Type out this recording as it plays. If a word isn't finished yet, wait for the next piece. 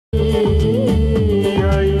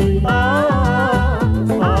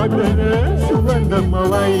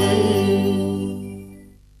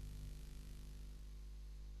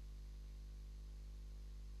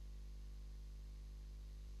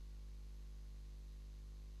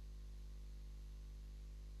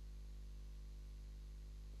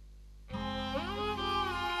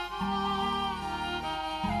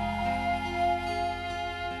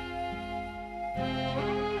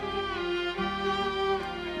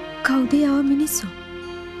කවුද ආව මිනිස්සු?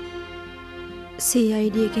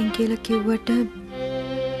 CID එකෙන් කියලා කිව්වට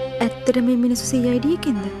ඇත්තටම මේ මිනිස්සු CID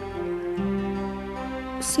එකෙන්ද?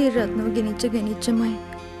 සිරත්නව ගෙනිච්චමයි.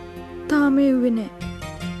 තාම එව්වේ නෑ.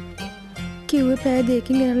 කිව්වේ පෑ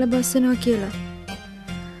දෙකකින් ගෙනල්ලා බස්සනවා කියලා.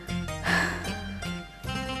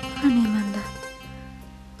 අනේ මන්දා.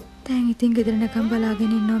 දැන් ඉතින් ගෙදර නැකම්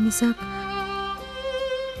බලාගෙන ඉන්නවා මිසක්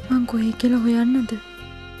මං කොහේ කියලා හොයන්නද?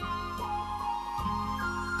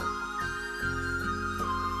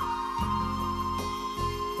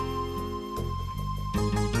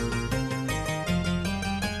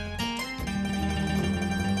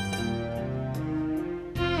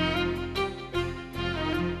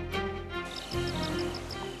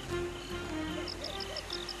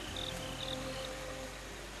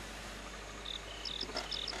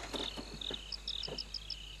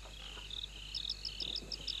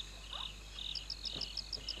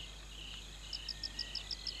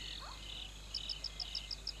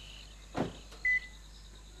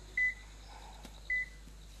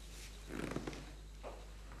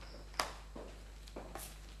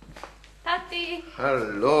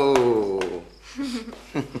 Hello.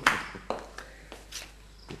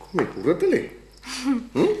 Come පුරතලේ?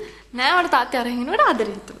 නෑ මට තාත්තේ අරගෙන ඉන්නවට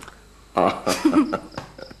ආදරේ හිතුණා.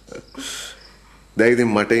 දැන් ඉතින්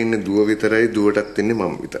මට ඉන්නේ දුව විතරයි දුවටත් ඉන්නේ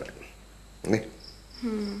මම විතරයි. නේ?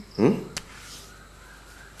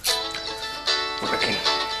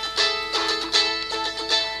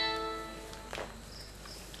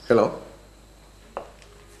 Hello.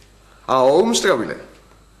 ඔව් මිස්ටර් කපිල.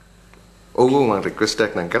 ඔව් මම රික්වෙස්ට්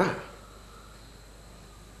එකක් නම් කරා.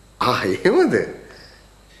 එහෙමද?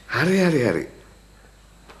 හරි.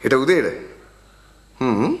 හෙට උදේට.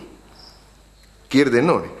 කීයට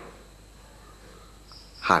දෙන්න ඕනේ?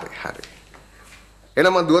 හරි.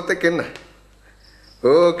 එහෙනම් මම දුවත් එක්ක එන්න.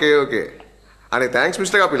 ඕකේ. අනේ තෑන්ක්ස්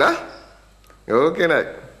මිස්ටර් කපිලා. ඕකේ නයි.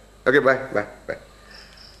 ඕකේ බයි.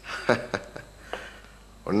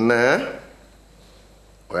 ඔන්න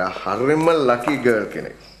ඔයා හරිම ලකි ගර්ල්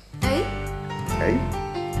කෙනෙක්. ඇයි?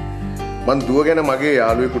 මං දුව ගැන මගේ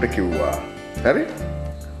යාළුවෙකුට කිව්වා. හරි?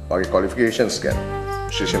 වගේ ක්වොලිෆිකේෂන්ස් ගැන.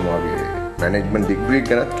 විශේෂයෙන්ම වගේ මැනේජ්මන්ට් ඩිග්‍රී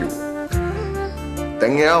ගැනත් කිව්වා.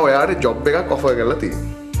 දැන් එයා ඔයාට ජොබ් එකක් ඔෆර් කරලා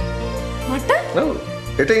තියෙනවා. මට? ඔව්.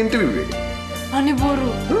 හෙට ඉන්ටර්විව් එක. අනේ බොරු.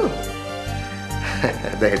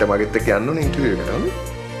 දැන් හෙට මගෙත් එක්ක යන්න ඕනේ ඉන්ටර්විව් එකට. හරි?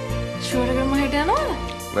 ෂුවර් එකම හෙට යනවද?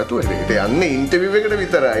 නැතුව හෙට යන්නේ ඉන්ටර්විව් එකට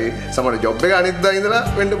විතරයි. සමහර ජොබ් එක අනිද්දා ඉඳලා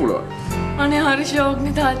වෙන්න පුළුවන්. අනේ හරි ෂෝක්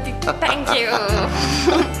නේ තාත්ති. Thank you.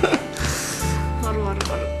 හරි.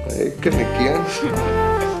 ඒකනේ කියන්නේ.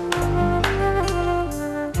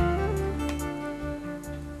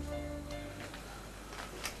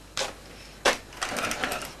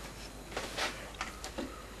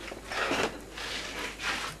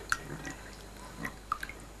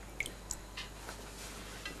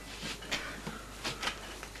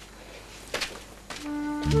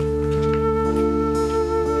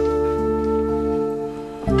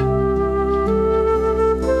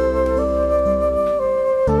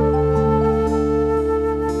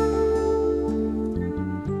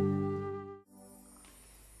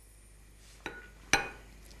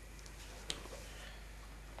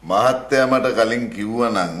 මහත්තයා මට කලින් කිව්වා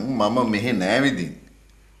නම් මම මෙහෙ නෑ විදින්.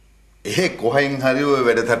 එහෙ කොහෙන් හරි ඔය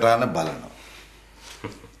වැඩසටහන බලනවා.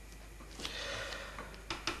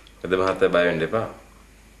 එද මහත්තයා බය වෙන්න එපා.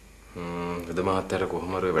 එද මහත්තයාට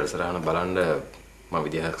කොහොම හරි වැඩසටහන බලන්න මම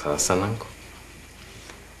විදිහක් හදස්සන්නම්කෝ.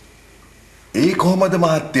 ඒ කොහමද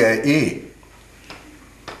මහත්තයා ඒ?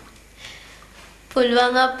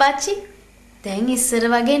 පුළුවන් අප්පච්චි. දැන් ඉස්සර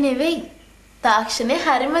වගේ නෙවෙයි. තාක්ෂණය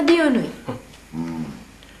හරිම දියුණුයි.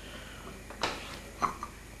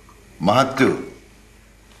 මහත්තයෝ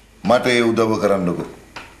මට ඒ උදව්ව කරන්නකෝ.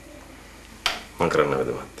 මම කරන්න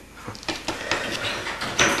බෑ මහත්තයා.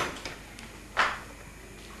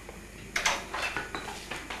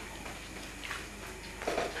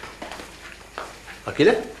 අකිල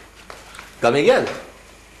ගමේ ගියාද?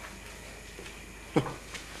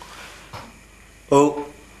 ඔව්.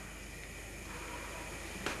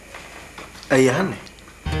 ඇයි යන්නේ?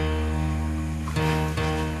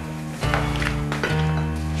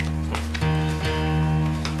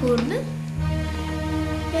 පූර්ණ?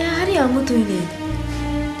 එයා හරි අමුතුයි නේද?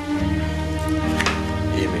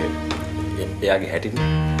 එයාගේ හැටිනේ.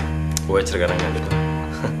 ඔයච්චර ගණන් ගන්න එපා.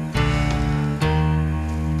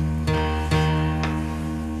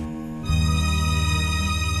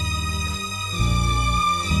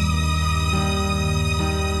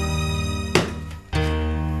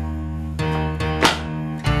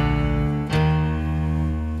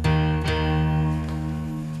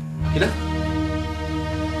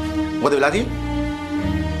 මොකද වෙලා තියෙන්නේ?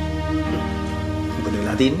 මොකද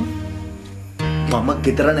වෙලා තියෙන්නේ? මම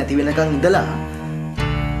ගෙදර නැති වෙනකන් ඉඳලා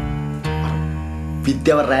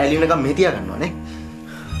විද්‍යාව රැලි වෙනකන් මෙහෙ තියා ගන්නවා නේ.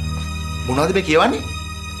 මොනවද මේ කියවන්නේ?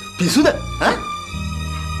 පිස්සුද? ඈ?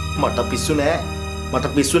 මට පිස්සු නෑ.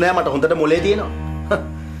 මට හොඳට මොලේ තියෙනවා.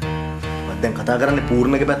 මම දැන් කතා කරන්නේ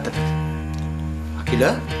පූර්ණගේ පැත්තට. අකිල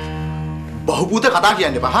බහුබූත කතා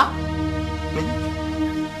කියන්න එපා හා?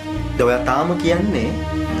 ඔයා තාම කියන්නේ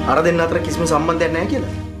අර දෙන්න අතර කිසිම සම්බන්ධයක් නැහැ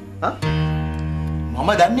කියලා. හා? මම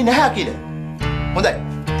දන්නේ නැහැ අකිල. හොඳයි.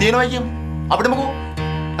 තියෙනවා කියමු. අපිට මොකෝ?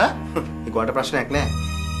 ඈ? ඒකට ප්‍රශ්නයක් නැහැ.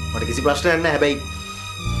 මට කිසි ප්‍රශ්නයක් නැහැ. හැබැයි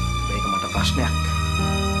මේක මට ප්‍රශ්නයක්.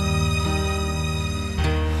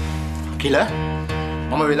 අකිල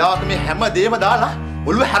මම වෙලාවක මේ හැම දෙයක්ම දාලා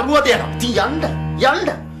ඔළුව හැරුණුවා තියනවා. ඉතින් යන්න.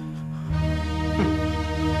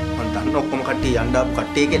 මම දන්න ඔක්කොම කට්ටිය යන්න ආපු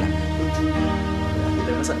කට්ටිය කියලා. අකිල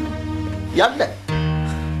වෙනසක් නැහැ. යන්න.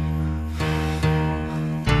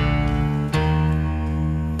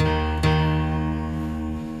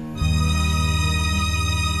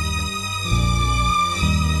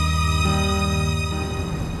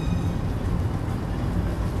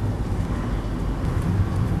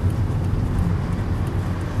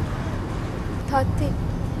 තාත්ති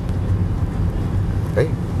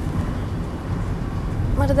ඇයි?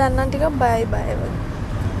 මට දැන් නම් ටිකක් බයයි වගේ.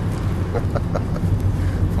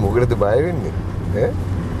 මොකටද බය වෙන්නේ? ඈ?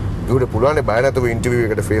 දුවට පුළුවන් බය නැතුව ඉන්ටර්විව්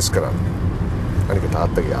එකට ෆේස් කරන්න. අනික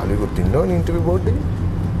තාත්තගේ යාළුවෙකුත් ඉන්නවනේ ඉන්ටර්විව් බෝඩ් එකේ.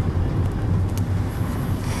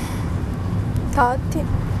 තාත්ති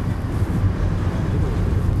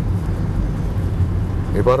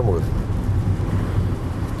ඒ පාර මොකද?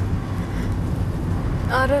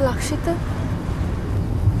 අර ලක්ෂිත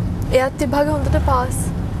එයාත් විභාගේ හොඳට පාස්.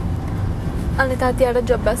 අනේ තාත්තියට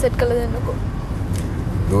ජොබ් එක සෙට් කරලා දෙන්නකෝ.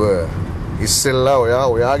 දුව ඉස්සෙල්ලා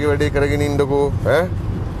ඔයාගේ වැඩේ කරගෙන ඉන්නකෝ ඈ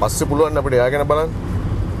පස්සේ පුළුවන් අපිට එයා ගැන බලන්න.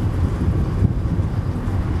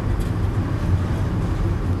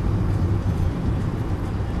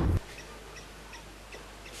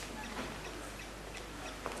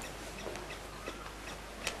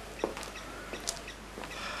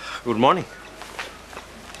 Good morning.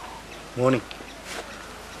 Morning.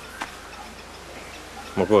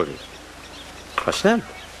 මොකෝද? ප්‍රශ්නයක්?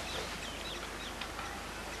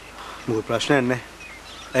 මොකද ප්‍රශ්නයක් නැහැ.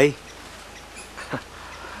 ඇයි?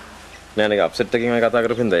 නෑ නේ අප්සෙට් එකකින් ඔය කතා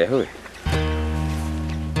කරපින්ද යහුවේ.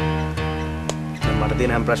 දැන් මට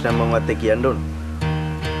තියෙන හැම ප්‍රශ්නයක්ම මම වත් කියන්න ඕන.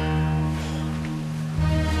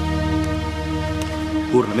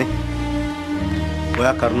 පූර්ණමේ.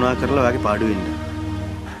 ඔයා කරුණා කරලා ඔයාගේ පාඩුවේ ඉන්න.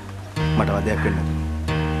 මට වදයක් වෙන්න.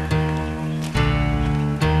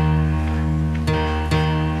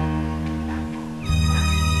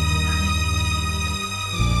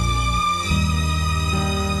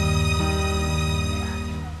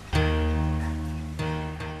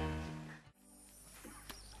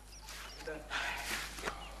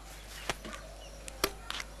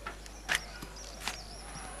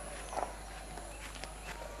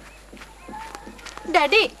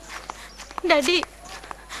 ඩැඩි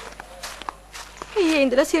ඊයේ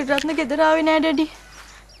ඉඳලා සිල්රත්න ගෙදර ආවේ නෑ ඩැඩි.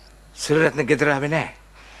 සිල්රත්න ගෙදර ආවේ නෑ.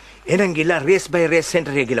 එහෙනම් ගිහලා රේස් බයි රේස්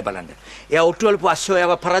සෙන්ටර් එකේ ගිහලා බලන්න. එයා ඔට්ටු වලපු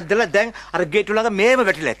අස්සෝයව පරද්දලා දැන් අර ගේට්ටු ළඟ මේම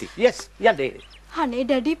වැටිලා ඇති. යස් යන්නේ. අනේ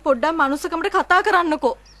ඩැඩි පොඩ්ඩක් මනුස්සකමට කතා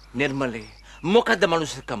කරන්නකෝ. නිර්මලේ මොකද්ද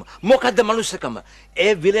මනුස්සකම?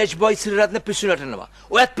 ඒ විලේජ් බොයි සිල්රත්න පිස්සු නටනවා.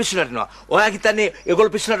 ඔයත් පිස්සු නටනවා. ඔයා හිතන්නේ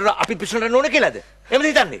ඒගොල්ලෝ පිස්සු නටනවා අපි පිස්සු නටන්න ඕනේ කියලාද? එහෙමද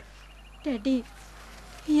හිතන්නේ? ඩැඩි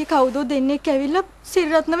ඊයේ කවුදෝ දෙන්නෙක් ඇවිල්ලා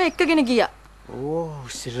සිල්රත්නව එක්කගෙන ගියා. ඕ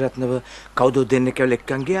සිල්රත්නව කවුදෝ දෙන්නෙක් ඇවිල්ලා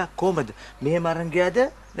එක්කන් ගියා කොහමද? මෙහෙම අරන් ගියාද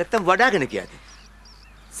නැත්නම් වඩාගෙන ගියාද?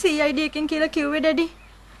 CID එකෙන් කියලා කිව්වේ ඩැඩි.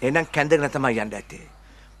 එහෙනම් කැඳගෙන තමයි යන්න ඇත්තේ.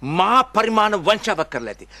 මහා පරිමාණ වංචාවක්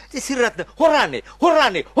කරලා ඇති. ඉතින් සිල්රත්න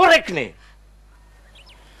හොරෙක්නේ.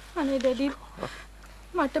 අනේ ඩැඩි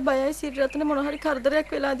මට බයයි සිල්රත්න මොන හරි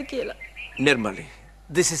කරදරයක් වෙලාද කියලා. නිර්මලි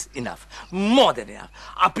this is enough. more than enough.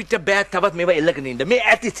 අපිට බෑ තවත් මේවා එල්ලගෙන ඉන්න. මේ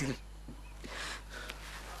ඇති සිල්.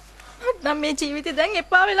 නම් මේ ජීවිතේ දැන්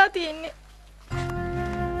එපා වෙලා තියෙන්නේ.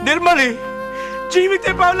 නිර්මලි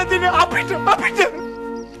ජීවිතේ එපා වෙලා තියෙන්නේ අපිට.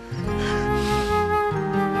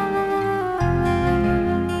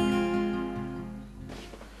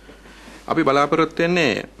 අපි බලාපොරොත්තු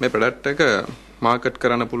වෙන්නේ මේ ප්‍රොඩක්ට් එක මාකට්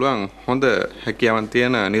කරන්න පුළුවන් හොඳ හැකියාවන්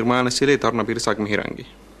තියෙන නිර්මාණශීලී තරුණ පිරිසක් මිහිරංගි.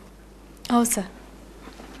 ඔව් සර්.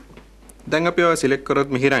 දැන් අපි ඔය සිලෙක්ට් කරොත්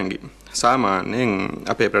මිහිරංගි සාමාන්‍යයෙන්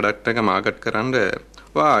අපේ ප්‍රොඩක්ට් එක මාකට් කරන්න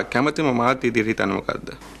වා කැමතිම මාත් ඉදිරි හිතන්නේ මොකද්ද?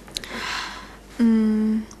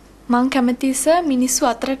 මං කැමතියි සර් මිනිස්සු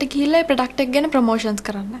අතරට ගිහිල්ලා ඒ ප්‍රොඩක්ට් එක ගැන ප්‍රොමෝෂන්ස්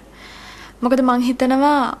කරන්න. මොකද මං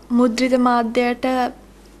හිතනවා මුද්‍රිත මාධ්‍යයට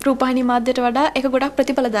රූපහිනී මාධ්‍යයට වඩා ඒක ගොඩක්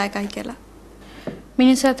ප්‍රතිඵලදායකයි කියලා.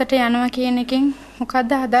 මිනිස්සු අතට යනවා කියන එකෙන්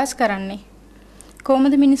මොකද්ද අදහස් කරන්නේ?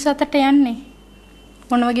 කොහොමද මිනිස්සු අතට යන්නේ?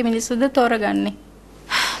 මොන වගේ මිනිස්සුද තෝරගන්නේ?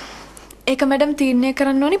 ඒක මැඩම් තීරණය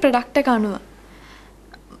කරන්න ඕනි ප්‍රොඩක්ට් එක අනුව.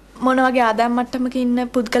 මොන වගේ ආදායම් මට්ටමක ඉන්න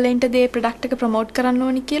පුද්ගලයන්ට මේ ප්‍රොඩක්ට් එක ප්‍රොමෝට් කරන්න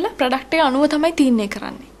ඕනි කියලා ප්‍රොඩක්ට් එක අනුව තමයි තීරණය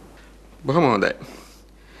කරන්නේ. බොහොම හොඳයි.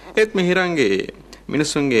 ඒත් මිහිරංගේ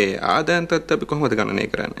මිනිස්සුන්ගේ ආදායම් තත්ත්වය අපි කොහොමද ගණනය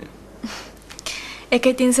කරන්නේ?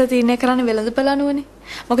 ඒකේ තින්ස තීරණය කරන්න වෙළඳපොළ අනුවනේ.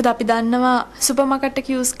 මොකද අපි දන්නවා සුපර් මාකට් එක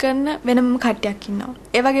යූස් කරන වෙනම කට්ටියක් ඉන්නවා.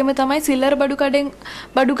 ඒ වගේම තමයි සිල්ලර් බඩු කඩෙන්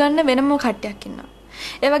බඩු ගන්න වෙනම කට්ටියක් ඉන්නවා.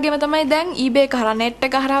 ඒ වගේම තමයි දැන් eBay කරා net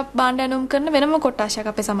එක හරහා භාණ්ඩ ඇනුම් කරන වෙනම කොට්ටාශයක්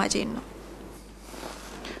අපේ සමාජයේ ඉන්නවා.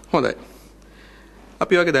 හොඳයි.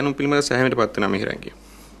 අපි වගේ දැනුම් පිළිබඳ සෑහීමකටපත් වෙනා මිහිරංගි.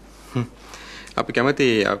 අපි කැමති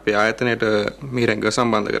අපේ ආයතනයට මිහිරංගව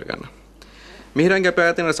සම්බන්ධ කරගන්න. මිහිරංග අපේ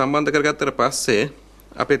ආයතනයට සම්බන්ධ කරගත්තට පස්සේ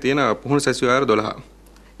අපේ තියෙන පුහුණු සැසිවාර 12.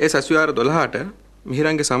 ඒ සැසිවාර 12ට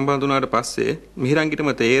මිහිරංගේ සම්බන්ධ වුණාට පස්සේ මිහිරංගිටම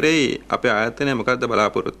තේරෙයි අපේ ආයතනය මොකද්ද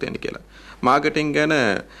බලාපොරොත්තු වෙන්නේ කියලා. මාකටිංග් ගැන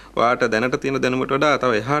ඔයාට දැනට තියෙන දැනුමට වඩා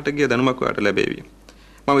තව එහාට ගිය දැනුමක් ඔයාට ලැබෙවි.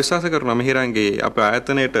 මම විශ්වාස කරනවා මිහිරංගේ අපේ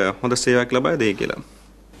ආයතනයට හොඳ සේවයක් ලබා දෙයි කියලා.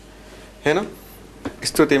 එහෙනම්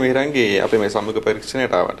ස්තුතියි මිහිරංගේ අපේ මේ සම්මුඛ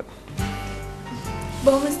පරීක්ෂණයට ආවට.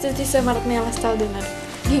 බොහොම ස්තුතියි සර් මට මේ අවස්ථාව දුන්නාට.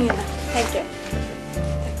 ගිහින් එන්න. Thank you.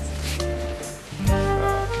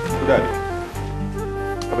 උදාරි.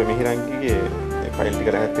 අපේ මිහිරංගිගේ ෆයිල් ටික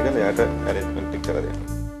රැහත් එකලා එයාට ඇරේන්ජ්මන්ට් ටික කරලා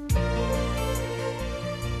දෙන්න.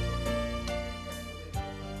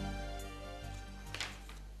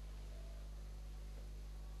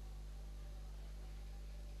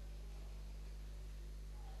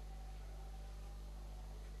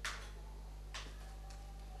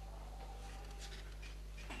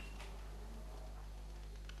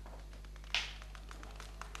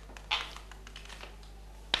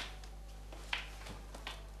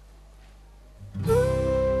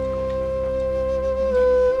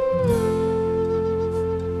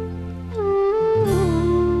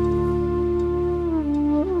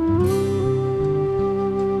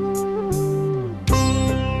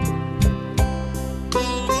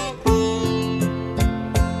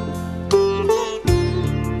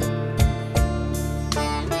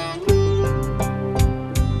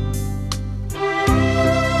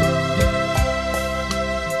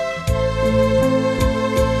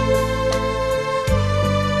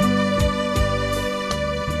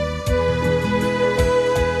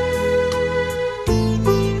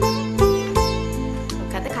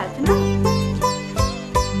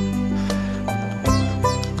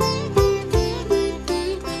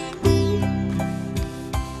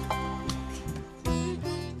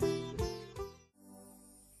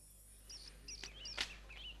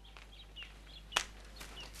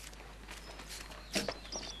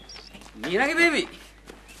 ඊරගේ බේබි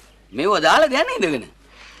මේව දාලා දැන් ඉඳගෙන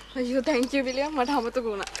අයියෝ thank you විලියම් මට අමතක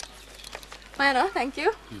වුණා මම යනවා thank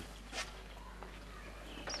you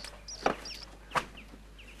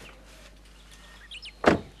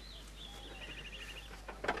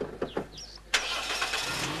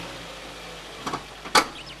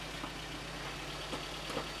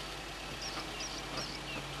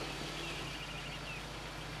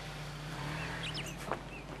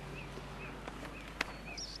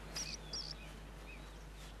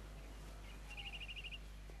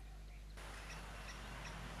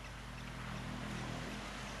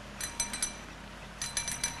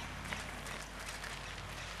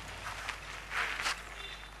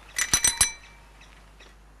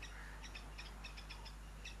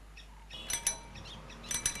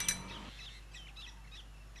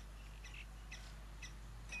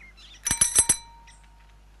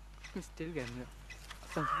Still getting it.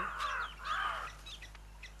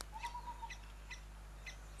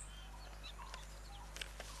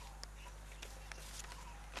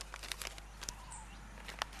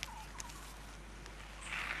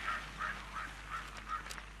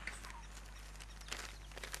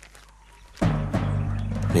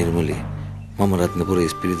 නිර්මලි මම රත්නපුර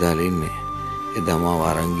ඉස්පිරිතාලේ ඉන්නේ. එදා මාව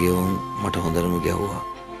අරන් ගියවුන් මට හොඳටම ගැහුවා.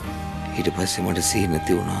 ඊට පස්සේ මට සිහි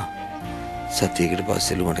නැති වුණා. සතියකට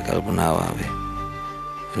පස්සෙලු මට කල්පනාව ආවේ.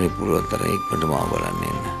 මේ පුළුවන් තරම් ඉක්මනට මාව බලන්න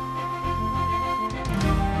එන්න.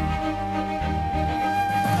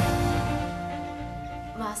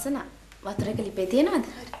 වාසනා වතුර එක ලිපේ තියෙනවද?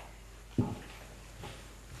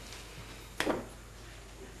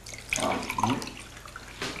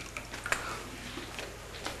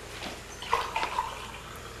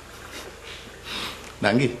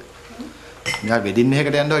 නංගි. මෙයා වෙඩින්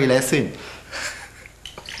එකකට යන්න වගේ ලෑස්ති වෙන්නේ.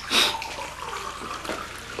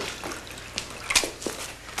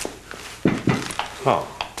 හා.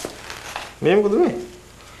 මේ මොකද මේ?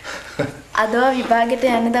 අදව විභාගෙට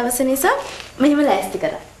යන දවස නිසා මෙහෙම ලෑස්ති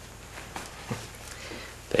කරා.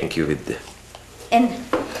 Thank you විද්‍ය. එන්න.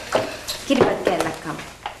 කිරිපත් කෑල්ලක් කමු.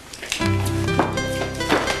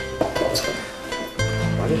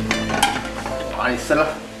 ඉස්සලා.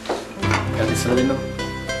 යටි ඉස්සලා වෙන්නකෝ.